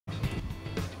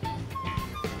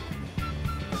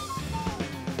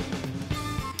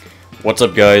What's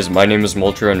up guys, my name is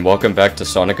Moltra and welcome back to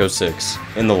Sonic 06.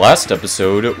 In the last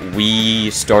episode, we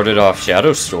started off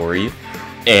Shadow's story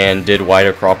and did White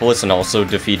Acropolis and also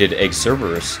defeated Egg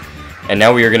Cerberus. And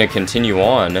now we are going to continue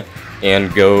on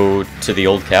and go to the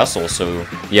old castle, so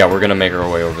yeah, we're going to make our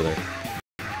way over there.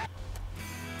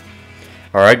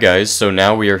 Alright guys, so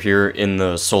now we are here in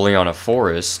the Soliana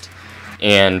Forest,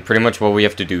 and pretty much what we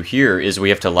have to do here is we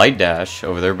have to light dash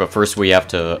over there, but first we have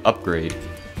to upgrade.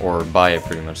 Or buy it,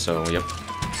 pretty much, so, yep.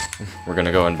 We're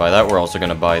gonna go and buy that. We're also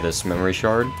gonna buy this memory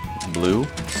shard, blue.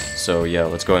 So, yeah,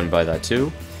 let's go ahead and buy that,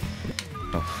 too.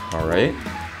 Oh, alright.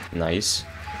 Nice.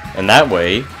 And that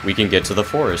way, we can get to the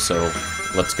forest, so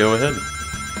let's go ahead.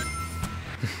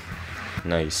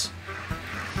 Nice.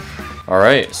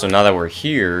 Alright, so now that we're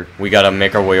here, we gotta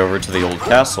make our way over to the old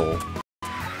castle.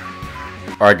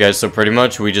 Alright, guys, so pretty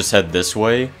much we just head this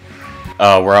way.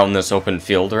 We're out in this open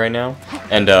field right now,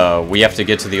 and we have to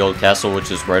get to the old castle, which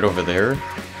is right over there,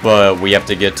 but we have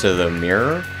to get to the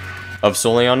mirror of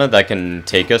Soliana that can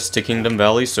take us to Kingdom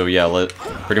Valley, so yeah,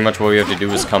 pretty much what we have to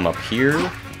do is come up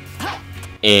here,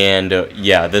 and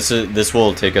yeah, this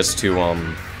will take us to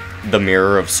the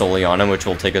mirror of Soliana, which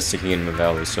will take us to Kingdom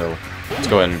Valley, so let's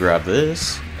go ahead and grab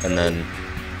this, and then,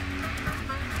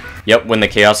 yep, when the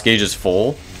Chaos Gauge is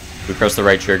full, we press the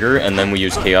right trigger, and then we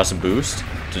use Chaos Boost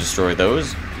to destroy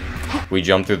those. We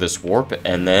jump through this warp,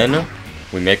 and then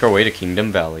we make our way to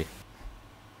Kingdom Valley.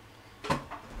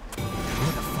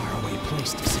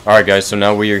 Alright guys, so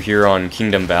now we are here on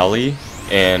Kingdom Valley,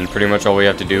 and pretty much all we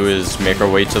have to do is make our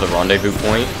way to the rendezvous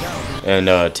point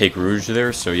and take Rouge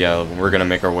there, so yeah, we're gonna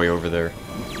make our way over there.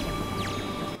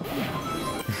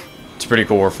 It's pretty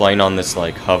cool, we're flying on this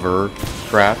like hover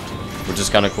craft, which is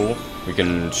kinda cool. We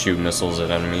can shoot missiles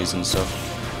at enemies and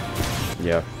stuff.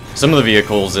 Yeah. Some of the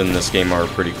vehicles in this game are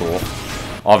pretty cool.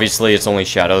 Obviously, it's only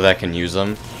Shadow that can use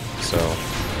them, so,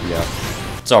 yeah.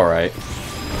 It's alright.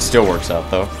 It still works out,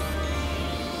 though.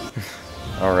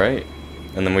 Alright.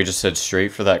 And then we just head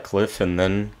straight for that cliff, and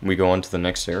then we go on to the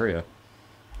next area.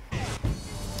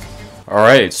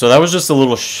 Alright, so that was just a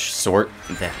little short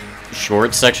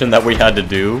section that we had to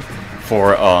do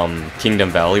for Kingdom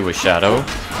Valley with Shadow.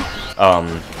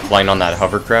 Flying on that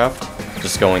hovercraft.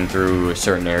 Just going through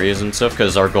certain areas and stuff,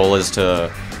 because our goal is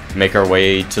to make our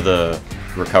way to the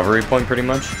recovery point, pretty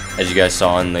much, as you guys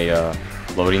saw in the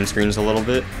loading screens a little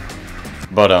bit.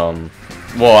 But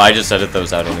well, I just edit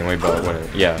those out anyway, but whatever.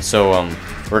 Yeah, so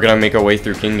we're gonna make our way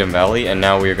through Kingdom Valley, and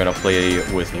now we are gonna play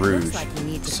with Rouge.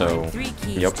 So,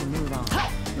 yep.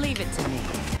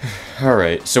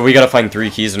 Alright, so we gotta find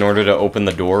 3 keys in order to open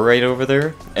the door right over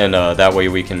there, and that way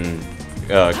we can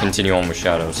continue on with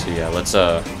Shadow. So yeah, let's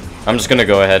I'm just gonna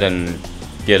go ahead and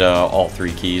get all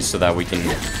 3 keys so that we can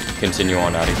continue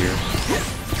on out of here.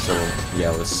 So yeah,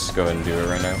 let's go ahead and do it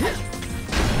right now.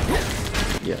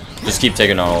 Yeah, just keep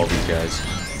taking out all of these guys.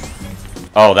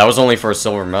 Oh, that was only for a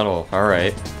silver medal.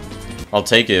 Alright. I'll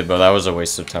take it, but that was a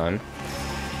waste of time.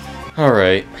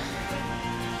 Alright.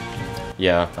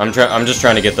 Yeah, I'm just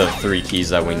trying to get the 3 keys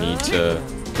that we need to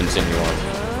continue on.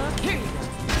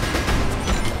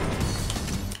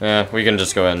 Yeah, we can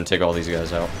just go ahead and take all these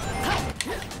guys out.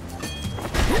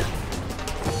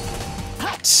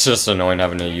 It's just annoying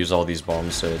having to use all these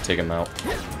bombs to take them out.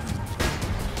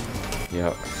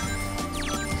 Yep.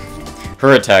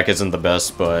 Her attack isn't the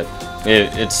best, but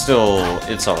it's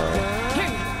alright.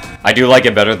 I do like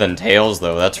it better than Tails,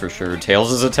 though, that's for sure.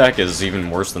 Tails' attack is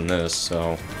even worse than this,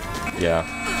 so yeah.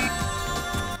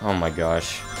 Oh my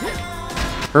gosh.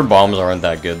 Her bombs aren't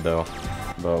that good, though,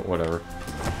 but whatever.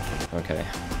 Okay.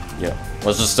 Yeah.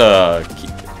 Let's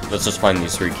just find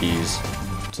these 3 keys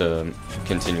to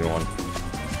continue on.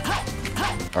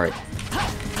 Alright.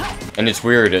 And it's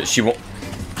weird, she won't...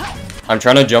 I'm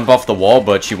trying to jump off the wall,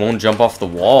 but she won't jump off the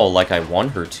wall like I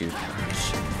want her to.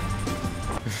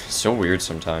 So weird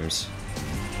sometimes.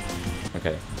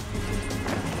 Okay.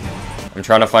 I'm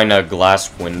trying to find a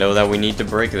glass window that we need to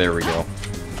break. There we go.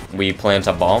 We plant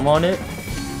a bomb on it,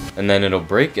 and then it'll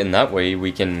break, and that way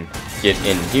we can get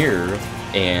in here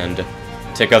and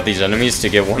take out these enemies to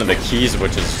get one of the keys,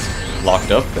 which is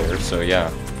locked up there, so yeah.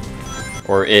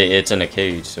 Or it's in a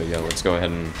cage, so yeah, let's go ahead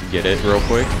and get it real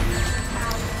quick.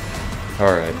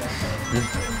 Alright.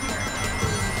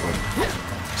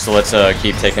 So let's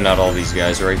keep taking out all these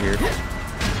guys right here.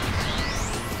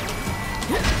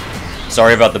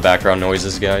 Sorry about the background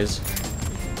noises, guys.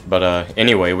 But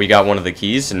anyway, we got one of the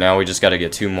keys, and now we just gotta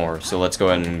get 2 more. So let's go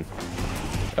ahead and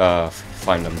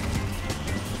find them.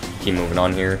 Keep moving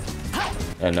on here,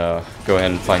 and go ahead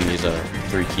and find these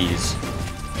 3 keys.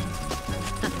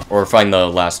 Or find the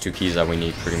last 2 keys that we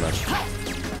need, pretty much.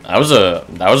 That was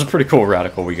a pretty cool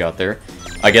radical we got there.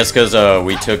 I guess because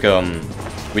we took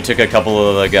a couple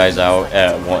of the guys out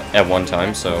at one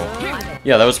time, so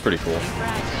yeah, that was pretty cool.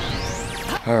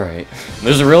 Alright,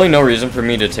 there's really no reason for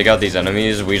me to take out these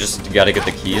enemies. We just gotta get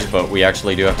the keys, but we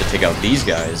actually do have to take out these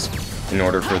guys in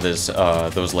order for this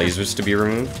those lasers to be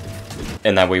removed,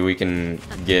 and that way we can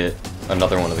get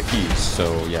another one of the keys.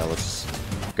 So yeah, let's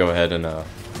go ahead and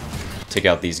take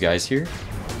out these guys here.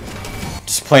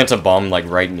 Just plant a bomb like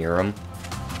right near them,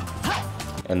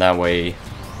 and that way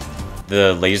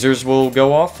the lasers will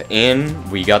go off,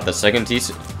 and we got the second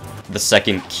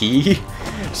key.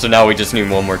 So now we just need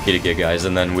one more key to get, guys,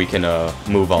 and then we can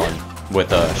move on with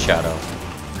Shadow.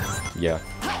 Yeah.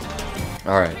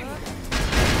 Alright.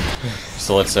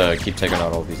 So let's keep taking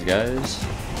out all these guys.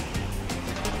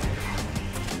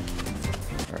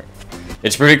 Alright.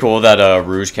 It's pretty cool that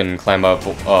Rouge can climb up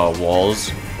walls,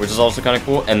 which is also kind of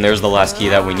cool. And there's the last key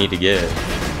that we need to get.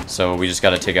 So we just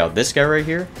gotta take out this guy right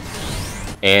here.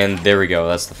 And there we go,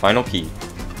 that's the final key.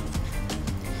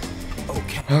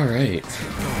 Alright.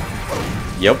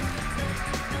 Yep.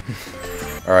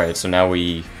 Alright, so now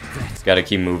we gotta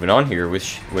keep moving on here with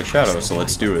Shadow, so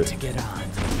let's do it.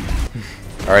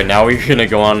 Alright, now we're gonna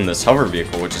go on in this hover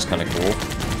vehicle, which is kinda cool.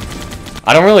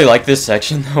 I don't really like this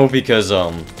section though, because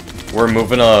we're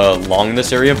moving along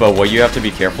this area, but what you have to be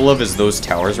careful of is those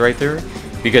towers right there.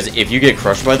 Because if you get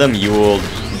crushed by them, you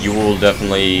will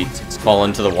definitely fall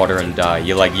into the water and die.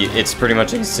 It's pretty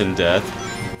much instant death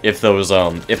if those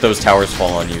towers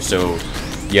fall on you. So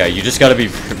yeah, you just gotta be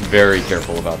very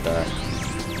careful about that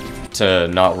to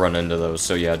not run into those.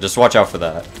 So yeah, just watch out for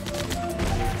that.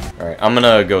 Alright, I'm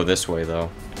gonna go this way though.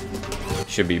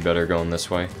 Should be better going this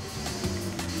way.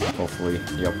 Hopefully,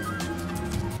 yep.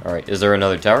 Alright, is there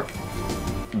another tower?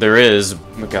 There is.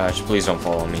 Oh, gosh, please don't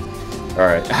fall on me.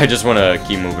 Alright, I just want to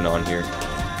keep moving on here.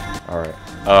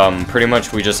 Alright, pretty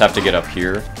much we just have to get up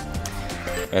here.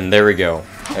 And there we go.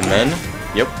 And then,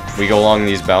 yep, we go along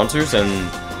these bouncers and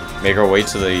make our way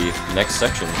to the next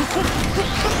section.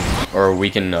 Or we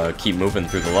can keep moving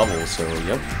through the level, so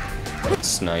yep.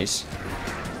 That's nice.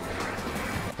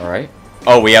 Alright.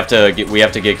 Oh, we have to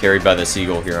get carried by the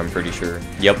seagull here, I'm pretty sure.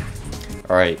 Yep.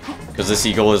 Alright. Because the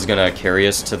seagull is gonna carry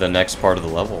us to the next part of the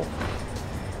level.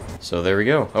 So there we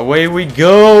go. Away we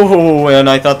go! And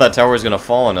I thought that tower was gonna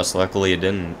fall on us. Luckily it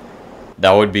didn't.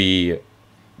 That would be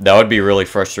really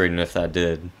frustrating if that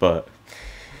did, but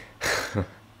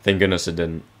thank goodness it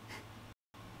didn't.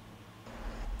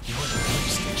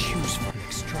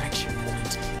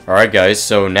 Alright guys,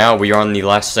 so now we are on the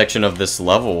last section of this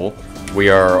level. We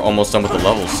are almost done with the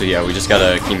level, so yeah, we just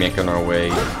gotta keep making our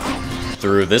way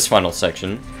through this final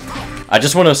section. I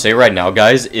just want to say right now,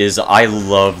 guys, is I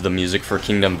love the music for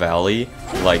Kingdom Valley.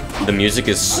 Like, the music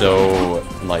is so,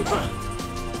 like,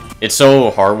 it's so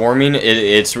heartwarming.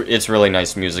 It's really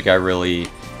nice music. I really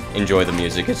enjoy the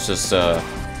music. It's just,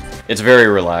 it's very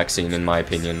relaxing, in my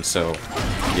opinion, so,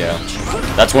 yeah.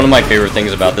 That's one of my favorite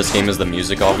things about this game is the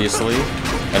music, obviously.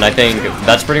 And I think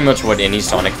that's pretty much what any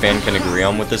Sonic fan can agree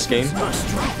on with this game.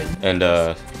 And,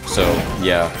 so,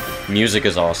 yeah, music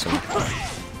is awesome.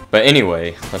 But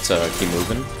anyway, let's keep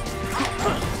moving.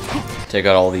 Take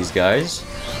out all these guys.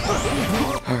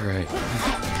 Alright.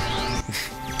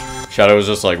 Shadow was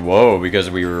just like, whoa, because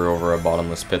we were over a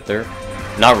bottomless pit there.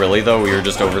 Not really, though. We were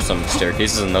just over some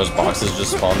staircases, and those boxes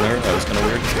just spawned there. That was kind of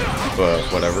weird. But,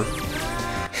 whatever.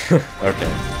 Okay.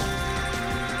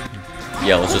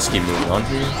 Yeah, let's just keep moving on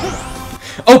here.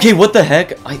 Okay, what the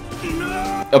heck?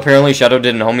 Apparently, Shadow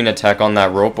didn't homing attack on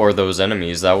that rope or those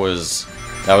enemies. That was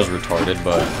retarded,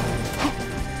 but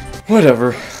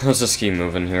whatever. Let's just keep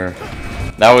moving here.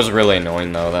 That was really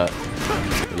annoying, though.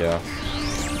 Yeah.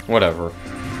 Whatever.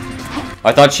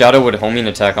 I thought Shadow would homing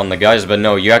attack on the guys, but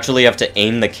no, you actually have to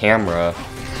aim the camera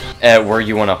at where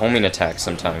you want to homing attack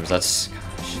sometimes. That's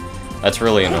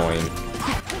really annoying.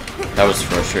 That was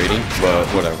frustrating, but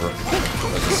whatever.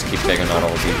 Let's just keep taking out all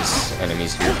these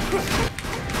enemies here.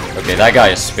 Okay, that guy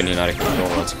is spinning out of control.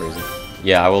 That's crazy.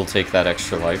 Yeah, I will take that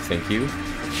extra life, thank you.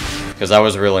 Because that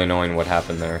was really annoying what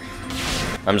happened there.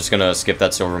 I'm just gonna skip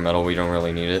that silver medal, we don't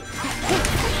really need it.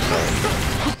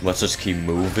 Let's just keep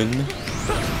moving.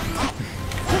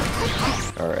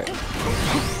 Alright.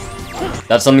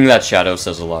 That's something that Shadow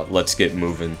says a lot, let's get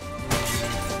moving.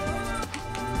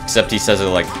 Except he says it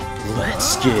like,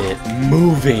 let's get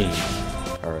moving!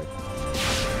 Alright.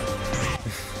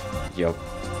 Yup.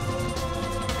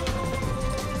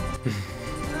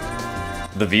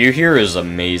 The view here is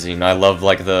amazing. I love,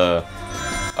 like, the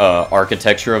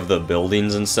architecture of the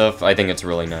buildings and stuff. I think it's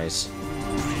really nice.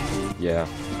 Yeah.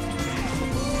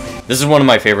 This is one of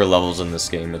my favorite levels in this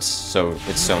game. It's so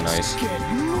nice.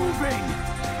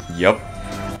 Yup.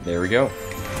 There we go.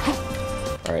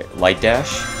 Alright, light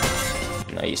dash.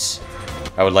 Nice.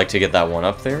 I would like to get that one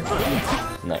up there.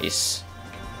 Nice.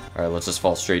 Alright, let's just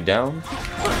fall straight down.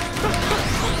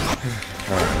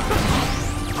 Alright.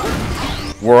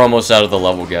 We're almost out of the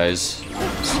level, guys.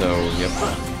 So,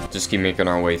 yep. Just keep making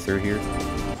our way through here.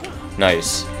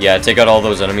 Nice. Yeah, take out all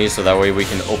those enemies so that way we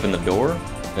can open the door.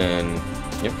 And,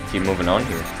 yep, keep moving on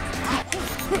here.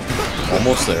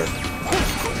 Almost there.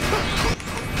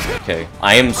 Okay,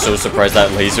 I am so surprised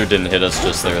that laser didn't hit us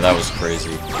just there. That was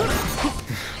crazy.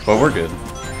 But we're good.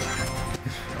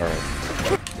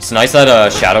 Alright. It's nice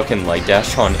that Shadow can light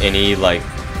dash on any, like,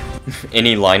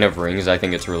 any line of rings. I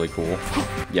think it's really cool.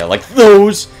 Yeah, like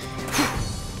those!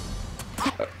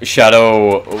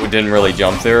 Shadow didn't really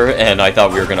jump there, and I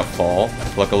thought we were gonna fall.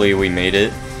 Luckily, we made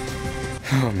it.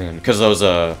 Oh man, because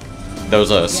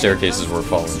those staircases were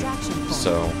falling.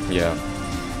 So, yeah.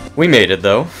 We made it,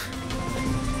 though.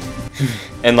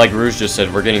 And like Rouge just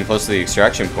said, we're getting close to the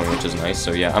extraction point, which is nice.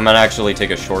 So yeah, I'm gonna actually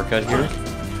take a shortcut here.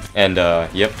 And,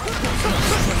 yep.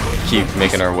 Keep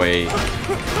making our way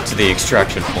to the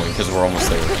extraction point, because we're almost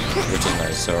there, which is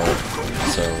nice.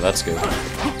 So that's good.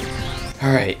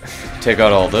 Alright, take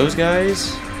out all those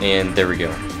guys, and there we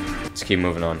go. Let's keep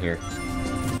moving on here.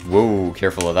 Whoa,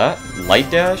 careful of that.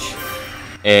 Light dash,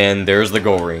 and there's the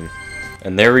goal ring.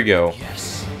 And there we go.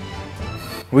 Yes.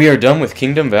 We are done with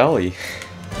Kingdom Valley.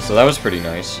 So that was pretty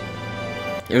nice.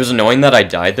 It was annoying that I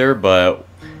died there, but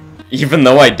even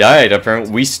though I died,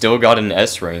 apparently we still got an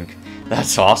S rank.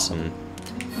 That's awesome.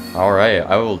 Alright,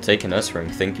 I will take an S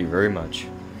rank. Thank you very much.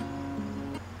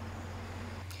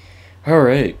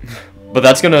 Alright. But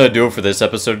that's gonna do it for this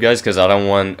episode, guys, because I don't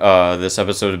want this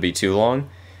episode to be too long.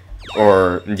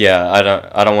 Or, yeah,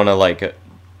 I don't want to, like,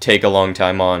 take a long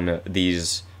time on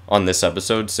this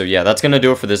episode. So, yeah, that's gonna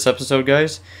do it for this episode,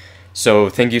 guys. So,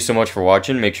 thank you so much for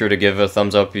watching. Make sure to give a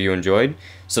thumbs up if you enjoyed.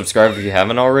 Subscribe if you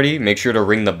haven't already. Make sure to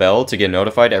ring the bell to get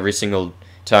notified every single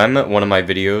time one of my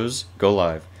videos go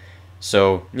live.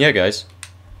 So, yeah, guys.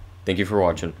 Thank you for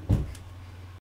watching.